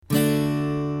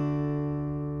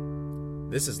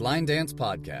This is Line Dance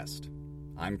Podcast.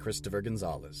 I'm Christopher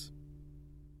Gonzalez.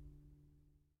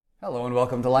 Hello and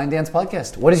welcome to Line Dance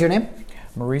Podcast. What is your name?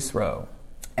 Maurice Rowe.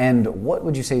 And what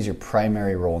would you say is your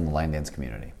primary role in the line dance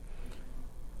community?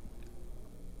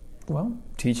 Well,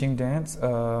 teaching dance,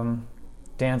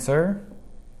 dancer,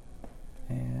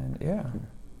 and yeah.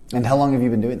 And how long have you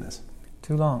been doing this?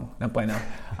 Too long. Not by now.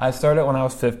 I started when I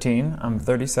was 15. I'm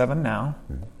 37 now.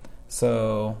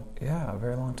 So, yeah, a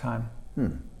very long time.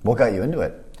 What got you into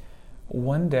it?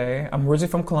 One day, I'm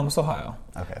originally from Columbus, Ohio.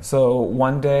 Okay. So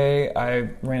one day I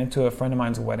ran into a friend of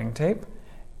mine's wedding tape,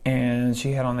 and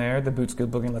she had on there the Boot Scoot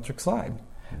Boogie Electric Slide.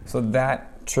 So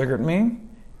that triggered me.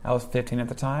 I was 15 at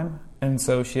the time, and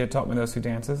so she had taught me those two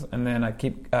dances. And then I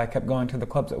kept going to the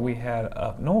clubs that we had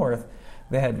up north.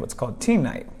 They had what's called teen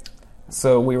night.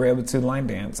 So we were able to line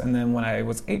dance. And then when I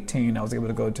was 18, I was able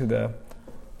to go to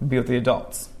be with the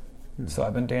adults. So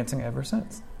I've been dancing ever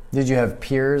since. Did you have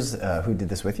peers who did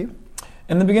this with you?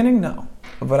 In the beginning, no.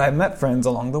 But I met friends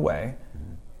along the way,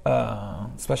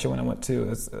 especially when I went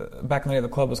to, back in the day, the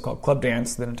club was called Club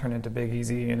Dance, then it turned into Big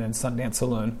Easy and then Sundance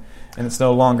Saloon, and it's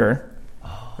no longer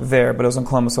there, but it was in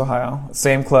Columbus, Ohio.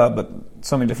 Same club, but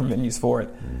so many different venues for it.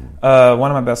 One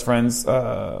of my best friends,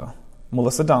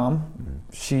 Melissa Dom,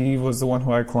 she was the one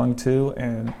who I clung to,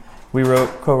 and we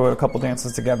co-wrote a couple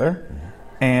dances together,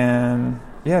 and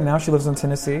yeah, now she lives in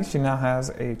Tennessee. She now has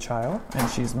a child, and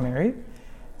she's married.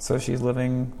 So she's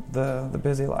living the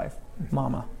busy life.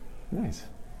 Mama. Nice.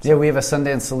 Yeah, we have a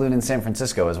Sundance Saloon in San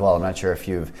Francisco as well. I'm not sure if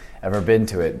you've ever been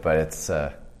to it, but it's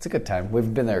a good time.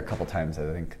 We've been there a couple times,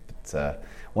 I think. It's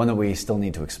one that we still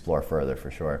need to explore further,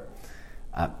 for sure.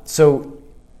 So,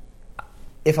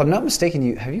 if I'm not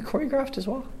mistaken, have you choreographed as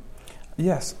well?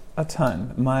 Yes, a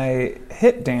ton. My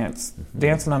hit dance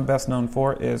that I'm best known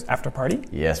for is After Party.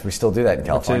 Yes, we still do that in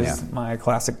California. Which is my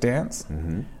classic dance.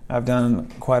 I've done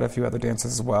quite a few other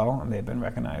dances as well, and they've been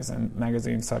recognized in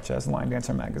magazines such as Line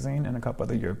Dancer magazine and a couple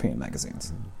other European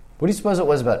magazines. What do you suppose it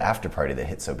was about After Party that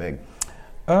hit so big?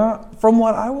 From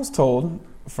what I was told,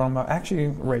 from actually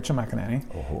Rachel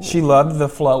McEnany, she loved the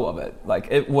flow of it. Like,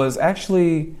 it was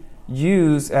actually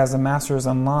used as a Masters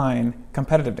Online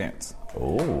competitive dance.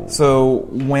 So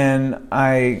when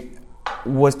I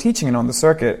was teaching it on the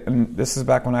circuit, and this is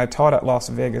back when I taught at Las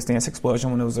Vegas Dance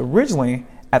Explosion, when it was originally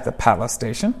at the Palace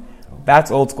Station. That's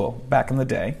old school, back in the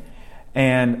day.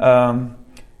 And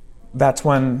that's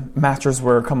when masters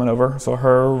were coming over. So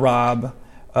her, Rob,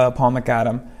 Paul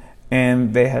McAdam,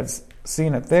 and they had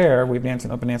seen it there. We've danced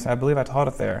in open dance. I believe I taught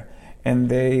it there. And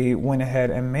they went ahead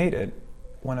and made it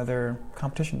one of their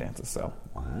competition dances. So,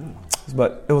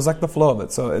 but it was like the flow of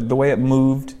it. So the way it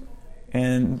moved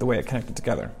and the way it connected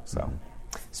together. So,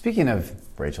 speaking of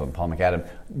Rachel and Paul McAdam,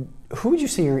 who would you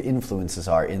say your influences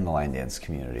are in the line dance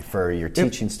community for your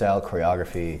teaching style,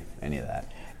 choreography, any of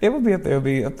that? It would be up there. It would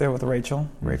be up there with Rachel.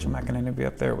 Rachel McEnany would be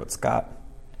up there with Scott.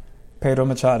 Pedro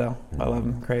Machado. I love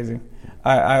him. Crazy.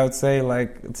 I would say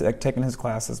like taking his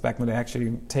classes back when they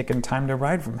actually taking Time to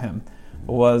Ride from him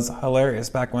was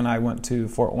hilarious back when I went to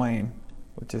Fort Wayne,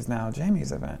 which is now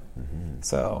Jamie's event.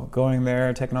 So going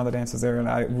there, taking all the dances there, and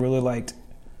I really liked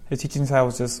his teaching style.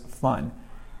 Was just fun.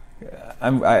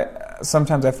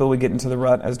 Sometimes I feel we get into the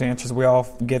rut as dancers. We all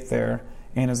get there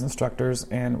and as instructors,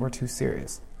 and we're too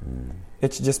serious.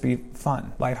 It should just be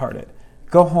fun, lighthearted.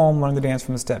 Go home, learn the dance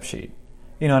from the step sheet.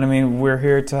 You know what I mean? We're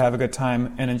here to have a good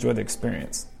time and enjoy the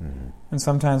experience. And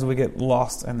sometimes we get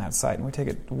lost in that side, and we take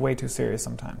it way too serious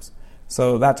sometimes.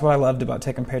 So that's what I loved about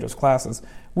taking Pedro's classes.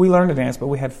 We learned to dance, but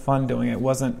we had fun doing it. It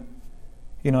wasn't,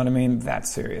 you know what I mean, that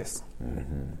serious.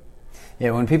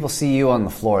 Yeah, when people see you on the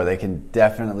floor, they can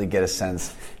definitely get a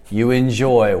sense you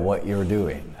enjoy what you're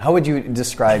doing. How would you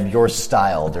describe your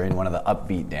style during one of the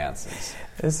upbeat dances?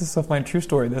 This is so funny, true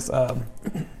story. This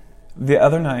the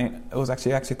other night, it was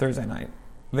actually Thursday night.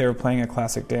 They were playing a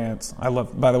classic dance.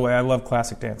 By the way, I love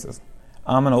classic dances.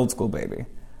 I'm an old school baby.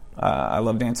 I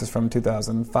love dances from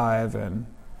 2005 and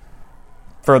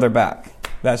further back.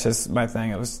 That's just my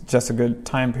thing. It was just a good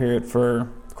time period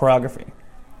for choreography.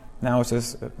 Now it's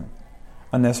just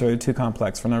unnecessarily too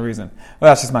complex for no reason. Well,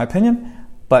 that's just my opinion.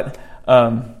 But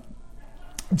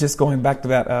just going back to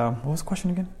that, what was the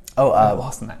question again? I'm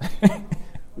lost in that.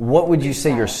 What would you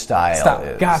say your style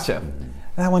is? Gotcha.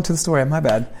 That went to the story. My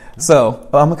bad. So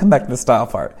I'm going to come back to the style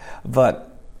part. But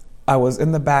I was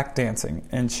in the back dancing,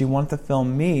 and she wanted to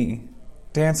film me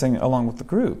dancing along with the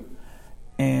group.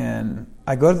 And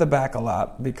I go to the back a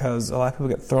lot because a lot of people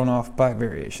get thrown off by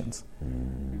variations.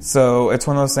 So it's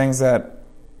one of those things that,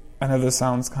 I know this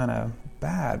sounds kind of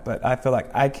bad, but I feel like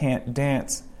I can't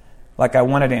dance like I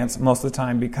want to dance most of the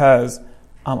time because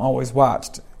I'm always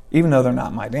watched. even though they're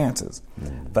not my dances.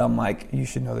 But I'm like, you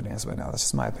should know the dance by now. That's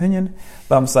just my opinion.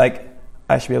 But I'm just like,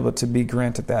 I should be able to be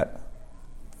granted that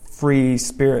free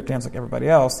spirit dance like everybody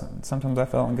else. And sometimes I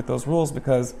feel I don't get those rules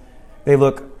because they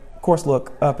look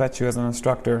up at you as an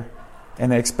instructor,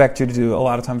 and they expect you to do a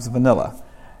lot of times vanilla.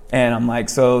 And I'm like,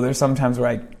 so there's some times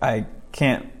where I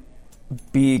can't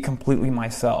be completely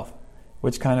myself,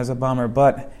 which kind of is a bummer.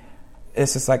 But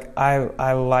it's just like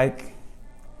I like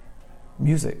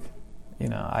music. You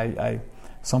know, I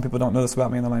some people don't know this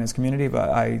about me in the line dance community, but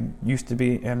I used to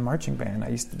be in marching band. I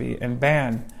used to be in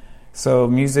band. So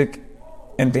music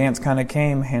and dance kind of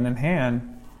came hand in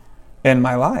hand in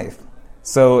my life.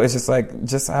 So it's just like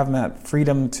just having that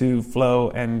freedom to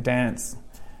flow and dance.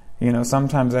 You know,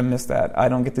 sometimes I miss that. I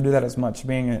don't get to do that as much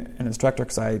being an instructor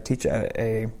because I teach at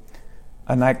a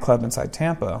nightclub inside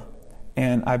Tampa,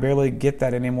 and I barely get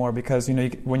that anymore because, you know,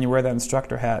 when you wear that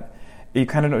instructor hat, you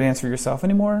kind of don't dance for yourself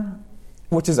anymore,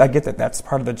 which is, I get that that's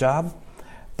part of the job,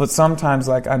 but sometimes,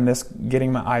 like, I miss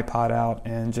getting my iPod out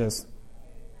and just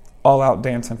all out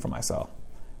dancing for myself,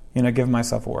 you know, giving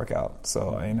myself a workout.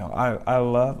 So, you know, I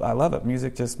love it.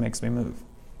 Music just makes me move.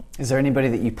 Is there anybody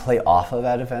that you play off of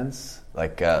at events?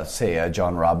 Like, say, a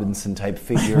John Robinson type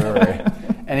figure or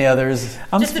any others?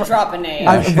 Just to drop a name.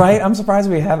 Right? I'm surprised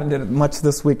we haven't did it much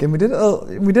this weekend. We did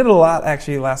a lot,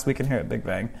 actually, last weekend here at Big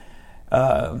Bang.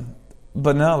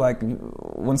 But no, like,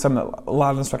 when a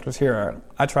lot of instructors here are,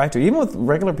 I try to. Even with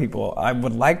regular people, I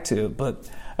would like to, but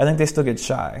I think they still get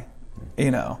shy,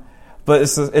 you know. But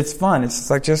it's fun. It's just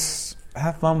like, just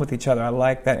have fun with each other. I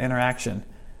like that interaction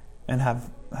and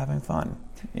having fun,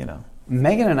 you know.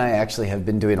 Megan and I actually have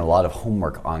been doing a lot of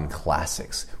homework on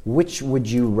classics. Which would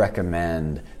you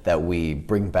recommend that we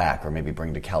bring back, or maybe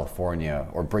bring to California,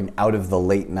 or bring out of the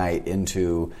late night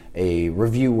into a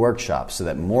review workshop so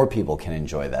that more people can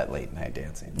enjoy that late night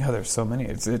dancing? Yeah, there's so many.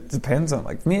 It depends on,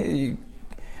 like, me.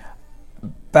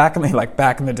 Back in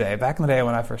the day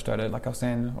when I first started, like I was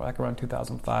saying, like around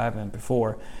 2005 and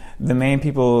before, the main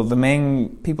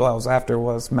people I was after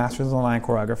was Masters of the Line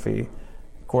choreography.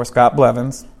 Of course, Scott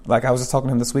Blevins. Like, I was just talking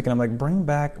to him this week, and I'm like, bring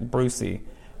back Brucey.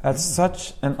 That's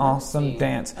such an awesome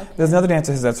dance. Okay. There's another dance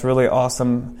that's really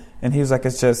awesome, and he was like,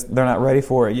 it's just, they're not ready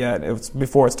for it yet. It's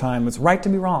before its time. It's Right to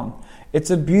Be Wrong. It's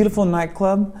a beautiful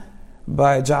nightclub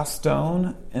by Joss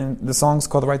Stone, and the song's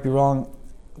called The Right to Be Wrong.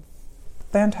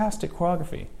 Fantastic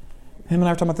choreography. Him and I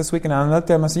were talking about this week, and I looked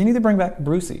at him, I said, you need to bring back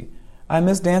Brucey. I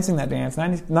miss dancing that dance.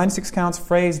 96 counts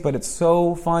phrase, but it's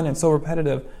so fun and so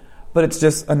repetitive. But it's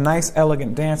just a nice,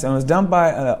 elegant dance. And it was done by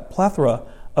a plethora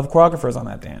of choreographers on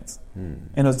that dance. And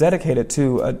it was dedicated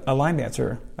to a line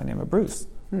dancer by the name of Bruce.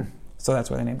 So that's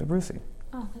why they named it Brucey.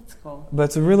 Oh, that's cool. But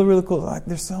it's a really, really cool. Like,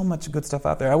 there's so much good stuff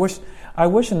out there. I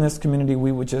wish in this community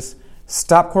we would just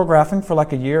stop choreographing for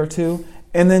like a year or two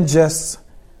and then just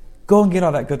go and get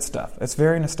all that good stuff. It's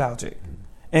very nostalgic.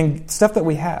 And stuff that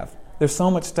we have. There's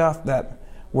so much stuff that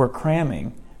we're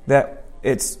cramming that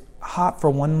it's hot for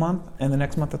 1 month and the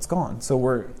next month it's gone.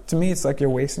 So to me, it's like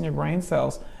you're wasting your brain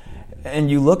cells. And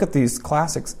you look at these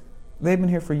classics, they've been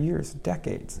here for years,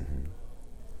 decades.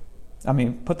 I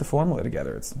mean, put the formula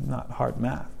together. It's not hard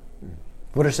math.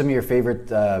 What are some of your favorite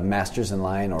Masters in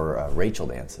Line or Rachel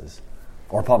dances?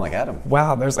 Or Paul McAdam?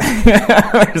 Wow, there's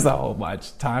a whole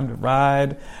bunch. Time to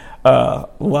Ride.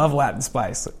 Love Latin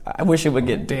Spice. I wish it would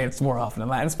get danced more often.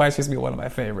 And Latin Spice used to be one of my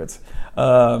favorites.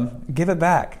 Give It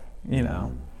Back, you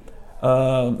know.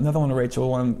 Another one, a Rachel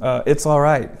one. It's All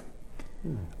Right.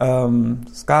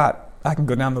 Scott, I can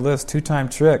go down the list. Two-Time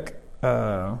Trick.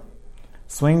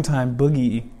 Swing Time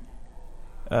Boogie.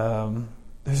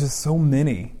 There's just so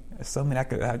many. So many.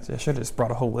 I should have just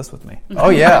brought a whole list with me. Oh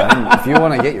yeah, I mean, if you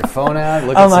want to get your phone out,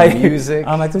 look at some music.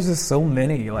 I'm like, there's just so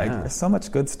many. Like, there's so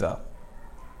much good stuff.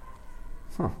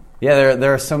 Huh. Yeah,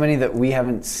 there are so many that we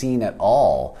haven't seen at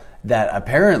all that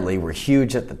apparently were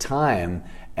huge at the time,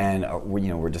 and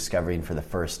we're discovering for the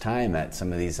first time at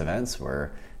some of these events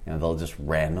where they'll just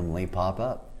randomly pop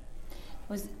up.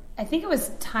 I think it was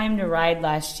Time to Ride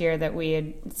last year that we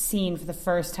had seen for the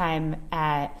first time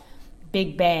at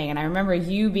Big Bang, and I remember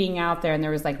you being out there, and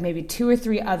there was like maybe 2 or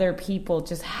 3 other people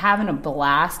just having a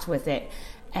blast with it.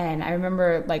 And I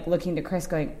remember like looking to Chris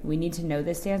going, we need to know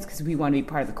this dance because we want to be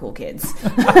part of the cool kids.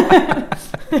 That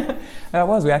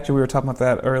was. We were talking about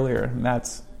that earlier, and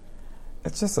it's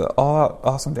just an all-out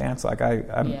awesome dance. Like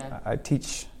I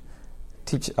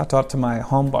taught to my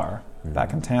home bar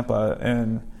back in Tampa,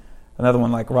 and another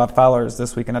one like Rob Fowler's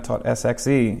this weekend. I taught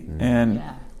SXE, and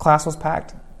class was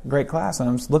packed. Great class, and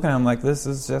I'm just looking at them like this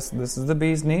is the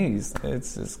bee's knees.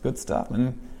 It's just good stuff,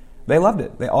 and they loved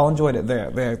it. They all enjoyed it.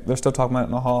 They're still talking about it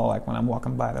in the hall. Like when I'm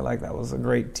walking by, they're like, "That was a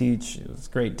great teach. It was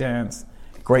a great dance."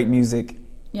 great music.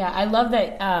 Yeah, I love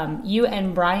that you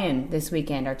and Brian this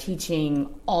weekend are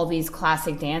teaching all these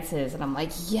classic dances. And I'm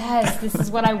like, yes, this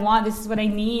is what I want. This is what I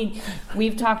need.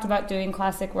 We've talked about doing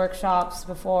classic workshops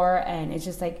before, and it's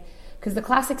just like, because the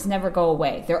classics never go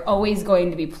away. They're always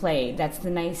going to be played. That's the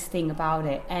nice thing about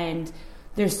it. And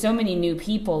there's so many new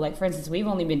people. Like, for instance, we've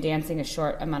only been dancing a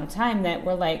short amount of time that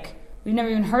we're like, we've never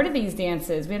even heard of these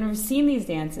dances. We've never seen these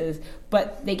dances,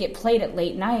 but they get played at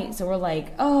late night. So we're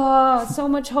like, oh, so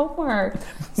much homework.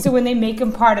 So when they make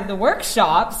them part of the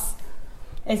workshops,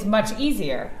 it's much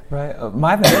easier. Right.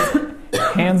 My thing is,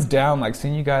 hands down, like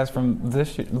seeing you guys from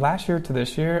last year to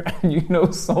this year, you know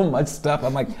so much stuff.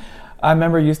 I'm like, I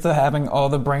remember used to having all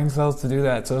the brain cells to do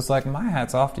that. So it's like, my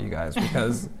hat's off to you guys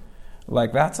because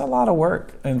like that's a lot of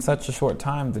work in such a short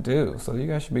time to do. So you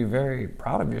guys should be very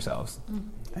proud of yourselves.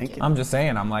 Thank you. I'm just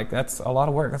saying, I'm like, that's a lot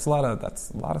of work. That's a lot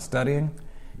of studying,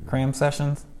 cram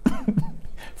sessions,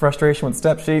 frustration with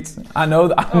step sheets. I know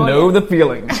the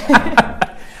feeling.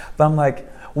 But I'm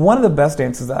like, one of the best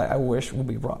dances I wish would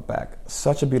be brought back.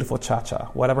 Such a beautiful cha-cha,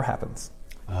 whatever happens.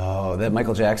 Oh, that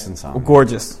Michael Jackson song.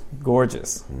 Gorgeous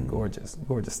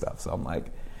stuff. So I'm like,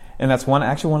 and that's one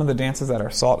of the dances that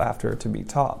are sought after to be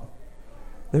taught.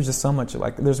 There's just so much,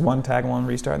 like, there's one tag, one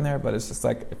restart in there, but it's just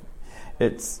like,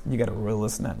 you got to really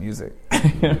listen to that music.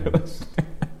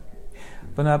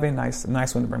 But that'd be a nice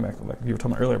one to bring back. Like you were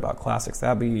talking earlier about classics,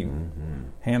 that'd be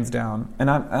hands down.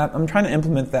 And I'm trying to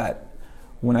implement that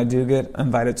when I do get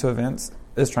invited to events,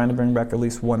 is trying to bring back at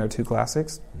least one or two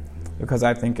classics, because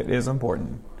I think it is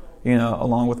important.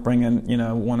 Along with bringing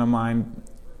one of mine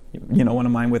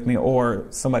with me or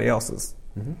somebody else's.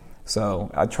 So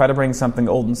I try to bring something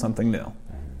old and something new.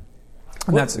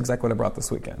 And that's exactly what I brought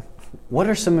this weekend. What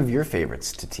are some of your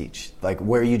favorites to teach? Like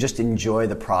where you just enjoy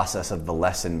the process of the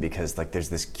lesson because like there's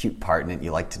this cute part in it,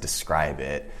 you like to describe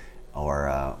it,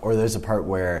 or there's a part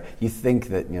where you think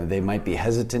that they might be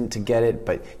hesitant to get it,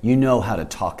 but you know how to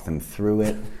talk them through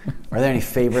it. Are there any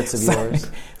favorites of yours?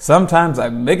 Sometimes I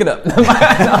make it up.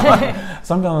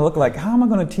 Sometimes I look like, how am I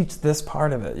going to teach this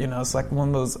part of it? It's like one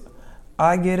of those,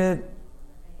 I get it,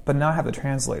 but now I have to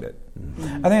translate it. I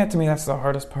think that to me that's the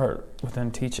hardest part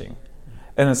within teaching.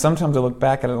 And then sometimes I look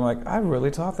back at it and I'm like, I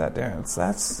really taught that dance.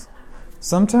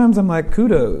 Sometimes I'm like,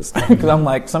 kudos. Because I'm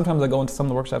like, sometimes I go into some of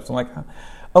the workshops and I'm like,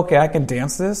 okay, I can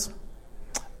dance this,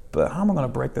 but how am I going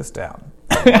to break this down?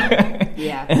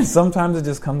 Yeah. And sometimes it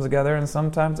just comes together and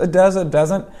sometimes it does, it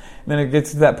doesn't. And then it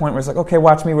gets to that point where it's like, okay,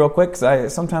 watch me real quick.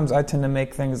 Because sometimes I tend to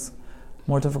make things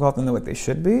more difficult than what they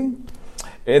should be.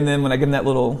 And then when I give them that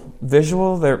little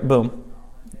visual, they're boom,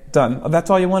 done. Oh, that's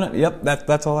all you wanted? Yep,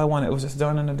 that's all I wanted. It was just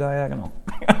done in a diagonal.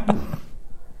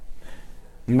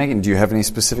 Megan, do you have any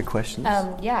specific questions?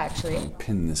 Yeah, actually. I'll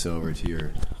pin this over to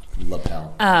your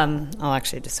lapel. I'll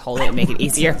actually just hold it and make it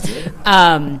easier.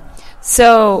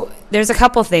 So there's a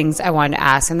couple things I wanted to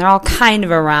ask, and they're all kind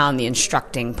of around the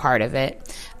instructing part of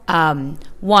it.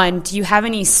 One, do you have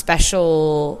any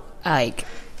special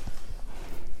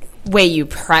way you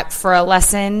prep for a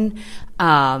lesson?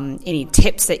 Any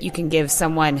tips that you can give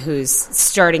someone who's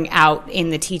starting out in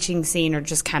the teaching scene or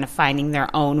just kind of finding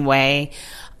their own way?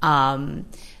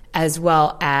 As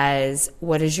well as,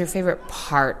 what is your favorite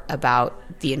part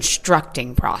about the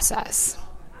instructing process?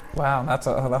 Wow, that's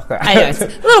I know, it's a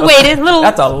little weighted.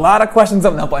 That's a lot of questions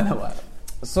up now.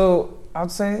 So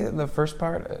I'd say the first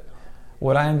part,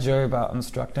 what I enjoy about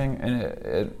instructing, and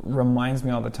it reminds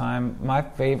me all the time, my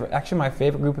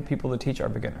favorite group of people to teach are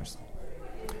beginners.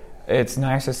 It's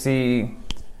nice to see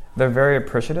they're very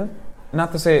appreciative.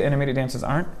 Not to say intermediate dancers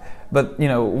aren't, but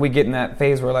we get in that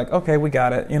phase where like, okay, we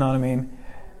got it. You know what I mean?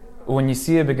 When you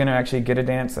see a beginner actually get a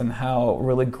dance and how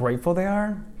really grateful they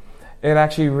are, it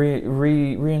actually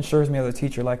reassures me as a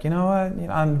teacher, like,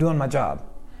 I'm doing my job.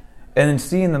 And then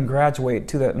seeing them graduate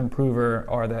to that improver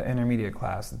or that intermediate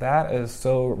class, that is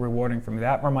so rewarding for me.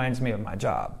 That reminds me of my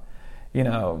job,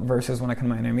 versus when I come to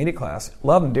my intermediate class.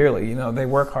 Love them dearly, they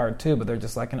work hard too, but they're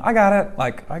just like, I got it,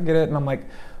 like, I get it. And I'm like,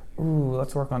 ooh,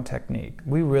 let's work on technique.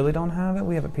 We really don't have it.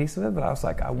 We have a piece of it, but I was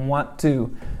like, I want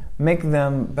to make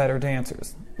them better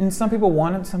dancers. And some people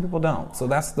want it, some people don't. So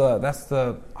that's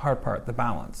the hard part, the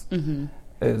balance.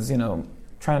 Is,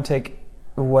 trying to take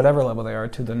whatever level they are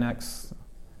to the next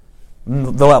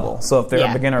the level. So if they're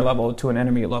a beginner level to an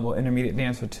intermediate level, intermediate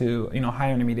dancer to,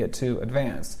 higher intermediate to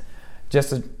advanced, just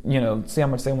to, see how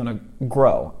much they want to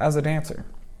grow as a dancer.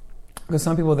 Because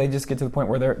some people, they just get to the point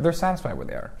where they're satisfied where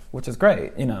they are, which is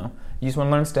great. You just want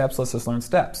to learn steps, let's just learn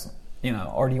steps.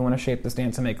 Or do you want to shape this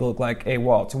dance and make it look like a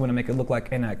waltz? You want to make it look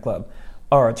like a nightclub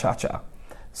or a cha-cha.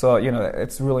 So,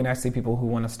 it's really nice to see people who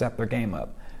want to step their game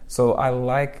up. So I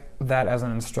like that as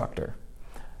an instructor.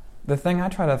 The thing I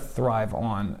try to thrive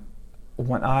on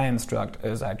when I instruct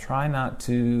is I try not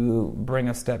to bring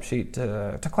a step sheet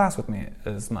to class with me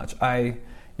as much. I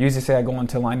usually say I go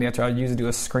into line dance, or I usually do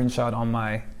a screenshot on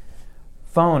my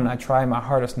phone. I try my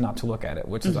hardest not to look at it,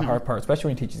 which is the hard part, especially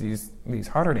when you teach these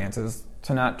harder dances,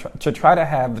 to try to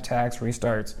have the tags,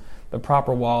 restarts, the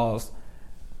proper walls,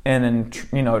 and then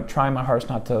try my hardest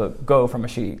not to go from a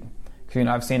sheet. Because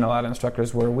I've seen a lot of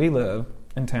instructors where we live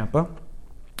in Tampa,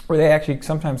 where they actually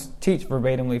sometimes teach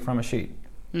verbatimly from a sheet.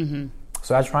 Mm-hmm.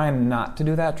 So I try not to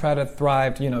do that. Try to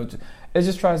thrive. It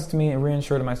just tries to me and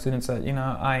reassure to my students that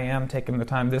I am taking the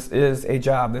time. This is a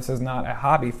job. This is not a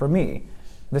hobby for me.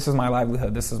 This is my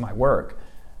livelihood. This is my work.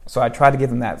 So I try to give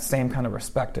them that same kind of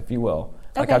respect, if you will.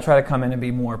 Like I try to come in and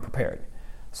be more prepared.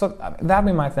 So that'd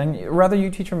be my thing. Whether you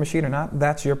teach from a sheet or not,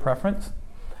 that's your preference.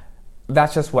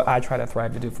 That's just what I try to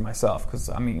thrive to do for myself. Because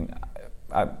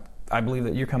I believe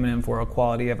that you're coming in for a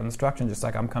quality of instruction, just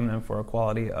like I'm coming in for a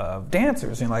quality of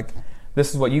dancers. This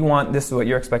is what you want. This is what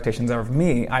your expectations are of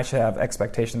me. I should have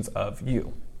expectations of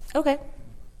you. Okay.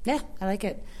 Yeah, I like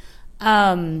it.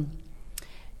 I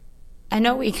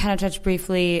know we kind of touched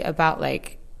briefly about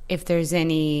if there's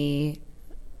any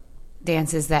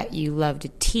dances that you love to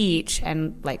teach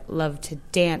and love to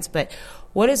dance, but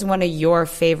what is one of your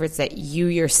favorites that you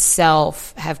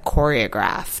yourself have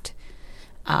choreographed?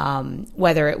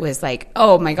 Whether it was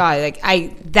oh my God,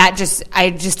 I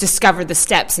just discovered the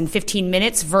steps in 15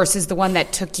 minutes versus the one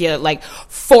that took you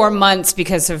 4 months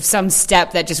because of some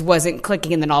step that just wasn't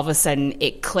clicking, and then all of a sudden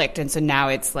it clicked, and so now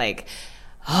it's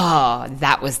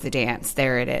that was the dance.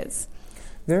 There it is.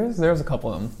 There's a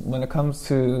couple of them. When it comes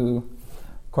to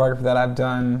choreography that I've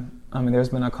done, there's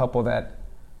been a couple that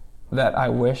I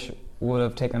wish would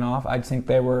have taken off. I think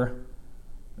they were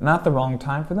not the wrong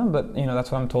time for them, but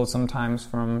that's what I'm told sometimes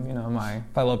from my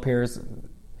fellow peers.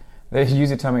 They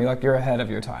usually tell me you're ahead of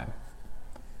your time.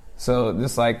 So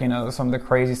just some of the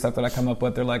crazy stuff that I come up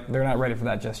with, they're not ready for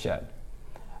that just yet.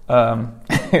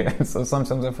 So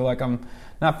sometimes I feel like I'm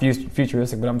not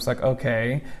futuristic, but I'm just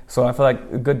okay. So I feel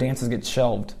like good dances get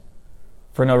shelved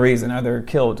for no reason, or they're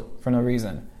killed for no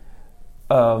reason.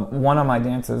 One of my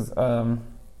dances,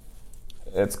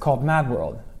 it's called Mad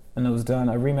World. And it was done,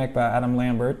 a remake by Adam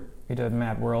Lambert. He did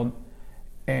Mad World.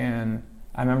 And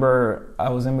I remember I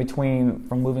was in between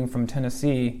from moving from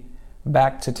Tennessee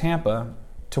back to Tampa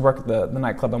to work at the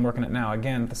nightclub I'm working at now,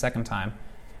 again, the second time.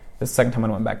 The second time I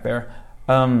went back there.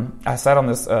 I sat on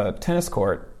this tennis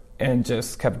court and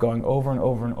just kept going over and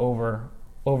over and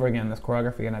over again, this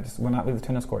choreography, and I just would not leave the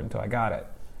tennis court until I got it.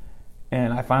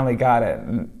 And I finally got it,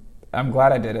 and I'm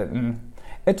glad I did it. And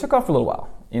it took off for a little while.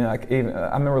 I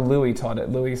remember Louis taught it,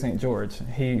 Louis St. George.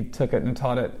 He took it and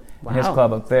taught it in his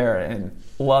club up there and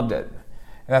loved it.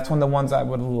 And that's one of the ones I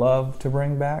would love to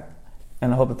bring back,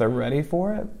 and I hope that they're ready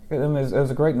for it. It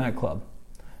was a great nightclub.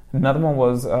 Another one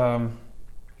was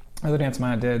another dance of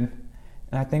mine I did,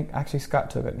 and I think actually Scott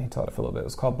took it and he taught it for a little bit. It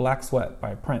was called Black Sweat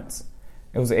by Prince.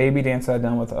 It was an A-B dance I'd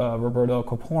done with Roberto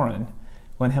Corporan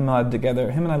when him and I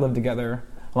lived together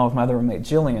along with my other roommate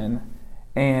Jillian.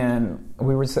 And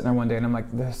we were sitting there one day, and I'm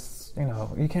like, "This,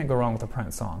 you can't go wrong with a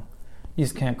Prince song. You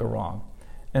just can't go wrong."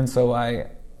 And so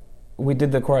we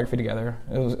did the choreography together.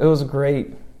 It was a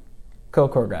great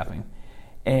co-choreographing,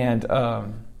 and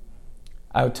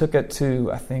I took it to,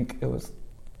 I think it was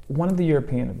one of the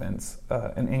European events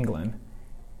in England,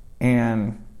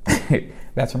 and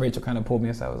that's when Rachel kind of pulled me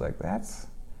aside. I was like, "That's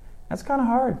kind of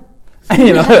hard."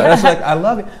 That's I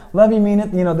love you, mean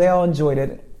it. They all enjoyed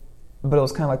it, but it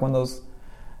was kind of like one of those.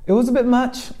 It was a bit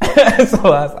much,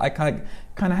 so I kind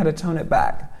of had to tone it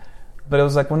back. But it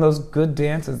was one of those good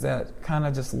dances that kind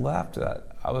of just left that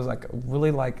I was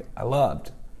really I loved.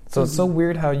 So It's so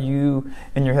weird how you,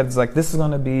 in your head, it's this is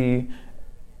going to be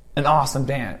an awesome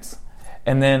dance.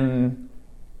 And then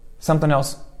something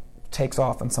else takes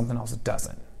off and something else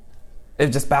doesn't. It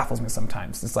just baffles me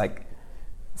sometimes. It's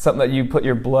something that you put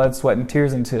your blood, sweat, and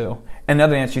tears into, and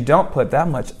another dance you don't put that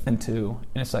much into,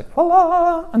 and it's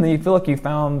voila, and then you feel like you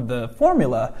found the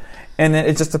formula, and then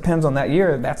it just depends on that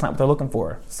year. That's not what they're looking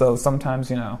for. So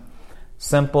sometimes,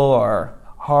 simple or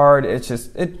hard,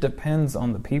 it depends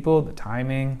on the people, the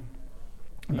timing,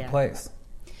 and the place.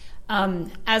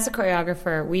 As a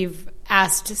choreographer, we've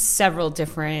asked several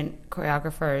different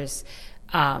choreographers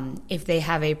if they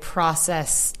have a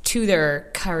process to their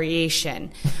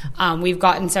creation. We've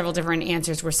gotten several different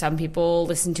answers where some people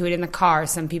listen to it in the car,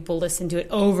 some people listen to it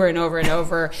over and over and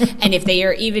over, and if they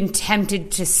are even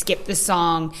tempted to skip the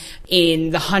song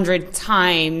in the 100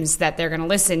 times that they're going to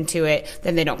listen to it,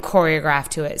 then they don't choreograph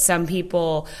to it. Some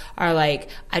people are like,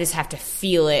 I just have to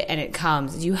feel it and it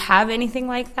comes. Do you have anything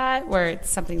like that where it's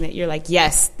something that you're like,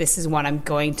 yes, this is one I'm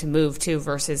going to move to,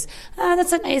 versus,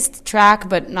 that's a nice track,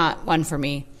 but not one for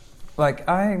me? Like,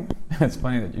 it's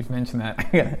funny that you've mentioned that.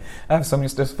 I have so many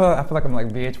stories. I feel like I'm like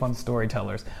VH1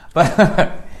 storytellers.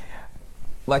 But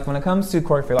like when it comes to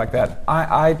choreography like that,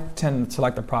 I tend to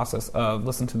like the process of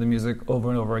listening to the music over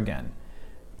and over again.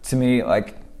 To me,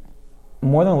 like,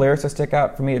 more than lyrics that stick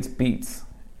out, for me, it's beats.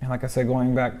 And like I said,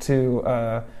 going back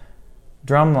to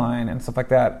drumline and stuff like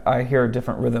that, I hear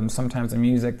different rhythms sometimes in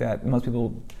music that most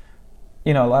people,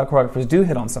 a lot of choreographers do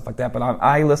hit on stuff like that, but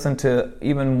I listen to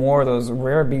even more of those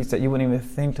rare beats that you wouldn't even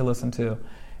think to listen to,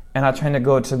 and I try to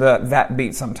go to that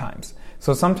beat sometimes.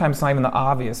 So sometimes it's not even the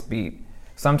obvious beat.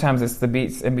 Sometimes it's the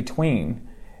beats in between,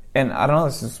 and I don't know.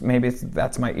 It's just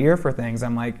that's my ear for things.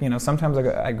 I'm like, sometimes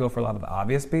I go for a lot of the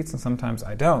obvious beats, and sometimes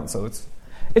I don't. So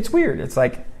it's weird. It's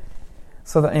like,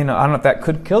 so that I don't know if that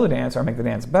could kill the dance or make the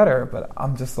dance better, but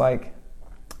I'm just like,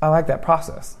 I like that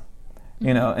process.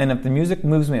 And if the music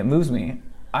moves me, it moves me.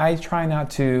 I try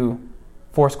not to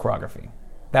force choreography.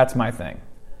 That's my thing.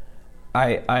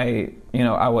 I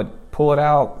would pull it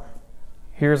out.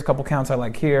 Here's a couple counts I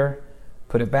like here.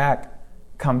 Put it back.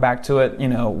 Come back to it,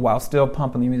 while still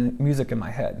pumping the music in my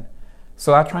head.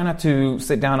 So I try not to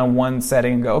sit down on one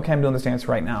setting and go, okay, I'm doing this dance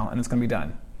right now, and it's going to be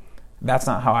done. That's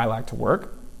not how I like to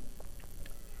work.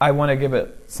 I want to give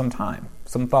it some time,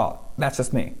 some thought. That's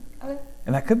just me. Okay.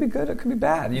 And that could be good, it could be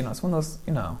bad. It's one of those,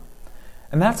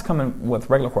 And that's coming with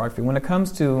regular choreography. When it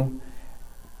comes to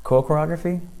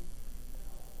choreography,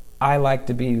 I like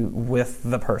to be with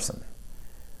the person.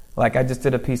 Like, I just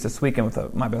did a piece this weekend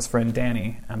with my best friend,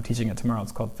 Danny. I'm teaching it tomorrow.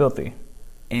 It's called Filthy.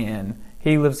 And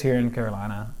he lives here in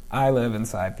Carolina. I live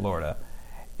inside Florida.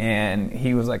 And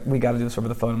he was like, we got to do this over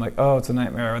the phone. I'm like, oh, it's a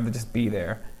nightmare. I'd rather just be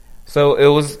there. So it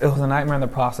was a nightmare in the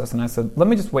process. And I said, let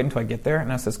me just wait until I get there.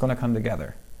 And I said, it's going to come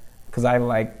together. Because I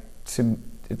like to,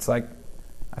 it's like,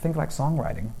 I think like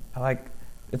songwriting.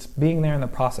 It's being there in the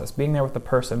process, being there with the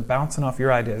person, bouncing off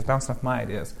your ideas, bouncing off my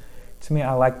ideas. To me,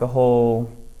 I like the whole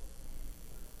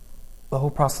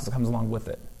process that comes along with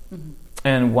it. Mm-hmm.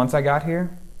 And once I got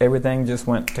here, everything just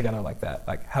went together like that,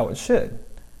 like how it should.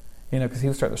 Because he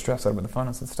was starting to stress over the phone.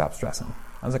 I said, stop stressing.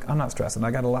 I was like, I'm not stressing.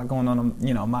 I got a lot going on,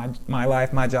 my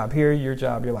life, my job here, your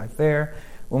job, your life there.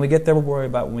 When we get there, we'll worry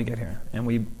about when we get here. And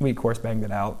we of course, banged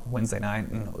it out Wednesday night,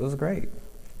 and it was great.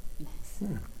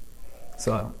 Nice.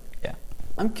 So, yeah.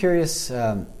 I'm curious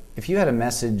if you had a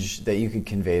message that you could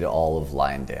convey to all of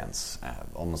Lion Dance,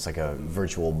 almost like a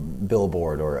virtual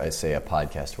billboard or, I say, a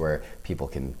podcast where people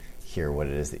can hear what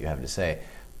it is that you have to say.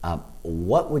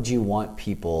 What would you want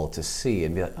people to see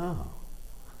and be like, oh,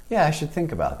 yeah, I should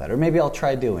think about that, or maybe I'll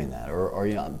try doing that,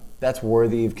 or that's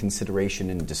worthy of consideration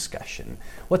and discussion?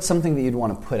 What's something that you'd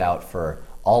want to put out for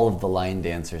all of the line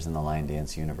dancers in the line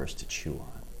dance universe to chew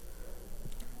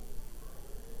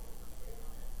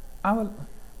on?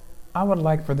 I would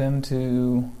like for them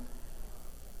to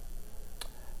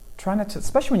try not to,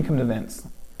 especially when you come to events.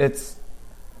 It's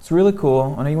really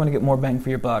cool. I know you want to get more bang for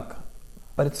your buck,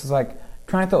 but it's like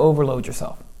trying to overload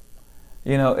yourself.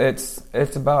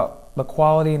 It's about the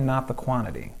quality, not the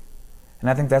quantity. And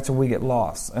I think that's where we get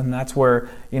lost. And that's where,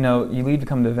 you leave to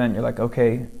come to an event, you're like,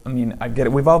 okay, I get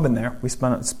it. We've all been there. We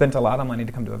spent a lot of money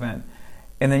to come to an event.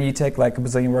 And then you take like a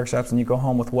bazillion workshops and you go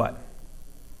home with what?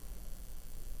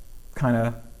 Kind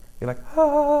of, you're like,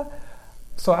 ah.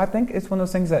 So I think it's one of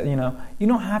those things that, you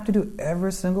don't have to do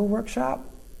every single workshop.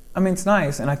 It's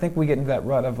nice. And I think we get into that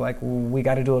rut of like, we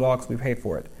got to do it all because we paid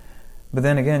for it. But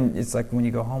then again, it's like when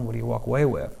you go home, what do you walk away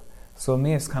with? So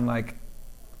me, it's kind of like,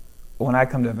 when I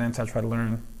come to events, I try to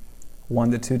learn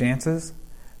 1 to 2 dances.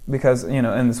 Because,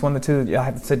 and this 1 to 2, I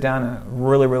have to sit down and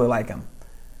really, really like them.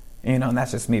 And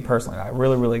that's just me personally. I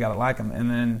really, really got to like them.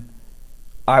 And then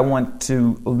I want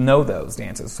to know those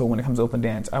dances. So when it comes to open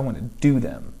dance, I want to do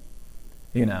them,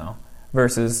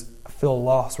 versus feel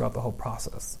lost throughout the whole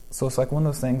process. So it's like one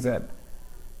of those things that,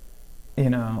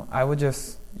 I would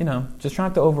just try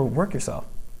not to overwork yourself.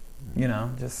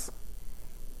 Just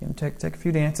take a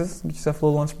few dances, get yourself a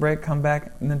little lunch break, come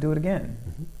back, and then do it again.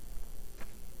 Mm-hmm.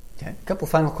 Okay, a couple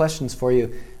final questions for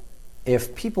you.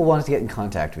 If people wanted to get in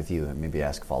contact with you and maybe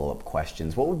ask follow-up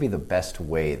questions, what would be the best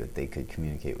way that they could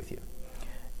communicate with you?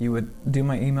 You would do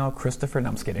my email, Christopher. No,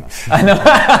 I'm just kidding. I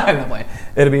know.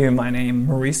 It'll be my name,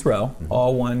 Maurice Rowe,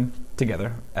 all one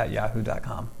together at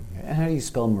yahoo.com. And how do you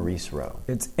spell Maurice Rowe?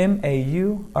 It's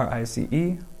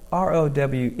MauriceRowe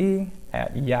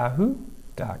at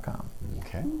yahoo.com.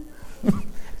 Okay.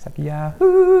 It's like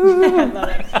Yahoo.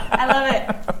 I love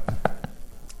it.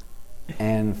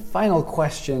 And final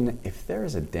question, if there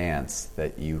is a dance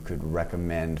that you could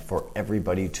recommend for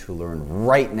everybody to learn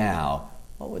right now,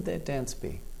 what would that dance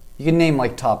be? You can name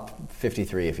like top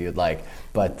 53 if you'd like,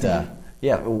 but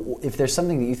if there's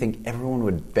something that you think everyone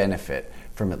would benefit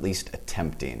from at least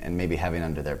attempting and maybe having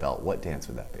under their belt, what dance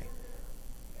would that be?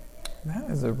 That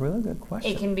is a really good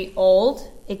question. It can be old,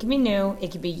 it can be new,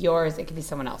 it can be yours, it can be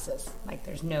someone else's. Like,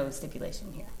 there's no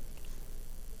stipulation here.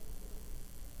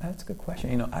 That's a good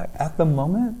question. You know, at the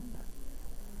moment,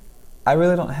 I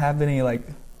really don't have any, like,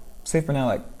 say for now,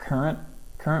 like current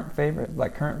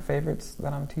favorites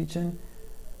that I'm teaching.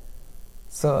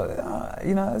 So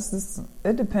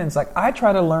it depends. Like, I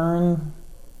try to learn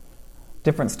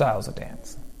different styles of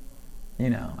dance. You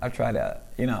know, I try to.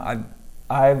 You know,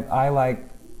 I like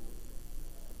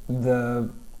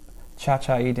the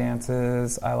cha-cha-y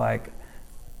dances. I like,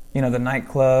 the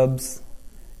nightclubs.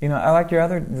 You know, I like the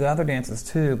other dances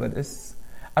too, but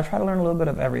I try to learn a little bit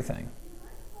of everything.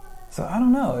 So I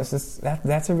don't know. It's just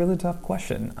that's a really tough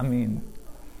question. I mean,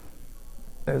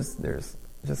 there's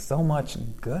just so much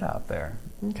good out there.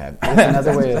 Okay.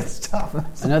 Another way that's tough.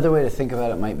 Another way to think about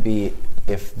it might be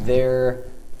if there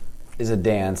is a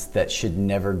dance that should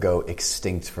never go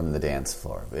extinct from the dance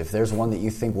floor. If there's one that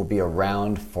you think will be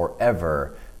around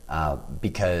forever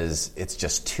because it's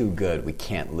just too good, we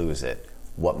can't lose it,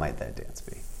 what might that dance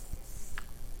be?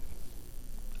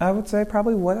 I would say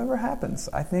probably whatever happens.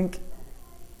 I think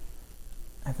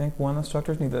one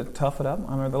instructors need to tough it up.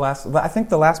 I think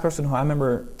the last person who I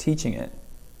remember teaching it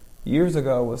years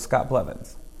ago was Scott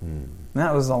Blevins.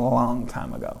 That was a long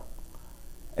time ago.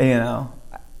 And,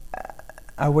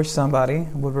 I wish somebody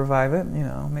would revive it. You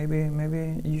know,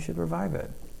 maybe you should revive it.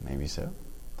 Maybe so.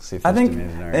 See if I think,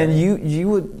 and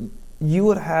you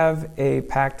would have a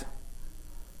packed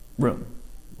room.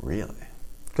 Really?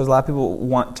 Because a lot of people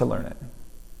want to learn it.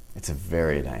 It's a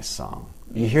very nice song.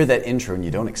 You hear that intro and you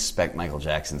don't expect Michael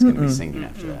Jackson's going to be singing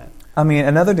after that. I mean,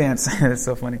 another dance, it's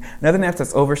so funny, another dance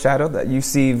that's overshadowed that you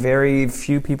see very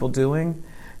few people doing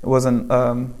was an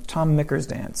Tom Mickers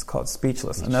dance called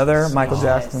Speechless. Another Michael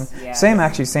Jackson. Yes.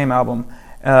 Same album.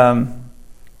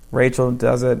 Rachel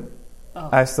does it. Oh.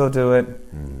 I still do it.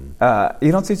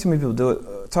 You don't see too many people do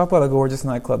it. Talk about a gorgeous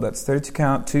nightclub that's 32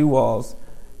 count, 2 walls,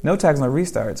 no tags, no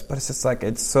restarts, but it's just like,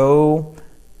 it's so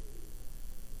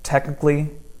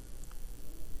technically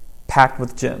packed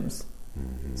with gems.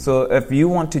 So if you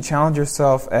want to challenge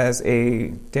yourself as a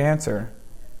dancer,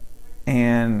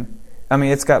 and I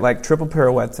mean, it's got like triple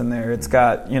pirouettes in there, it's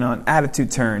got, an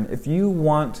attitude turn. If you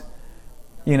want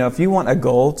a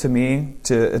goal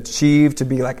to achieve, to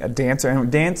be like a dancer,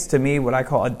 and dance to me what I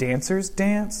call a dancer's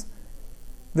dance,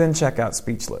 then check out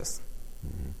Speechless.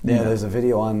 Yeah, there's a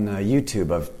video on YouTube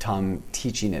of Tom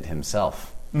teaching it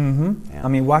himself. Yeah. I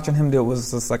mean, watching him do it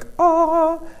was just like,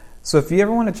 oh. So if you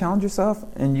ever want to challenge yourself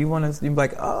and you want to be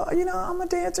like, oh, I'm a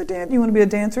dancer, you want to be a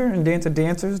dancer and dance a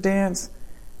dancer's dance,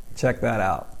 check that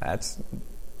out. That's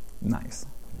nice.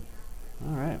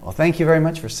 All right. Well, thank you very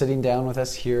much for sitting down with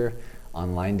us here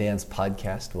on Line Dance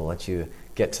Podcast. We'll let you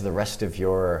get to the rest of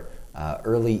your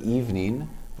early evening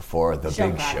before the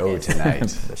big show tonight.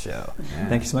 The show. Yeah.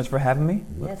 Thank you so much for having me.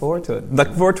 Look Yes, forward to it.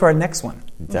 Look forward to our next one.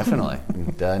 Definitely.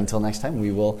 And, until next time,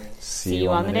 we will see you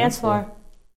on the dance floor.